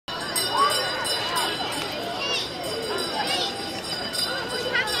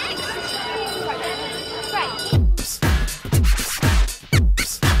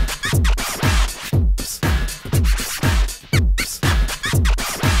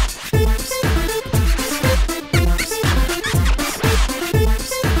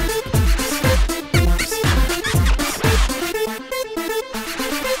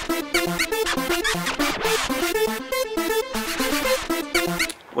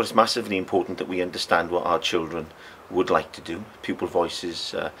Well, it's massively important that we understand what our children would like to do. Pupil voice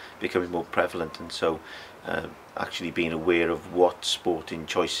is becoming more prevalent, and so actually being aware of what sporting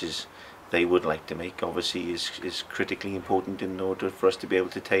choices they would like to make obviously is critically important in order for us to be able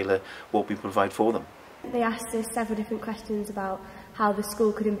to tailor what we provide for them. They asked us several different questions about how the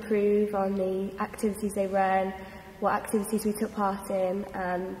school could improve on the activities they run, what activities we took part in,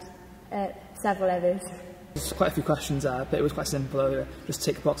 and several others. There's quite a few questions there, but it was quite simple. They were just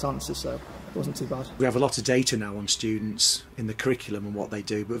tick box answers, so it wasn't too bad. We have a lot of data now on students in the curriculum and what they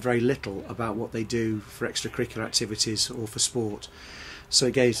do, but very little about what they do for extracurricular activities or for sport. So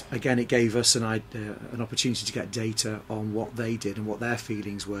it gave us an opportunity to get data on what they did and what their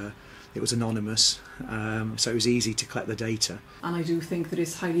feelings were. It was anonymous, so it was easy to collect the data. And I do think that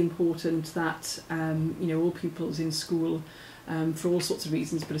it's highly important that all pupils in school, for all sorts of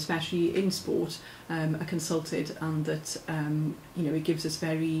reasons, but especially in sport, are consulted, and that it gives us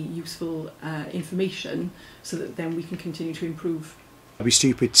very useful information so that then we can continue to improve. I'd be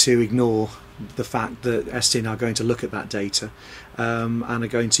stupid to ignore the fact that STN are going to look at that data and are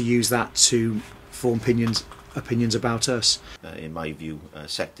going to use that to form opinions about us. In my view,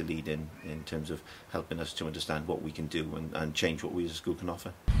 sector leading in terms of helping us to understand what we can do and change what we as a school can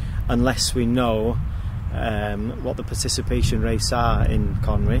offer. Unless we know what the participation rates are in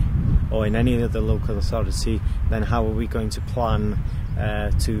Conwy or in any other local authority, then how are we going to plan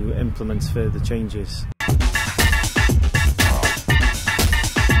to implement further changes?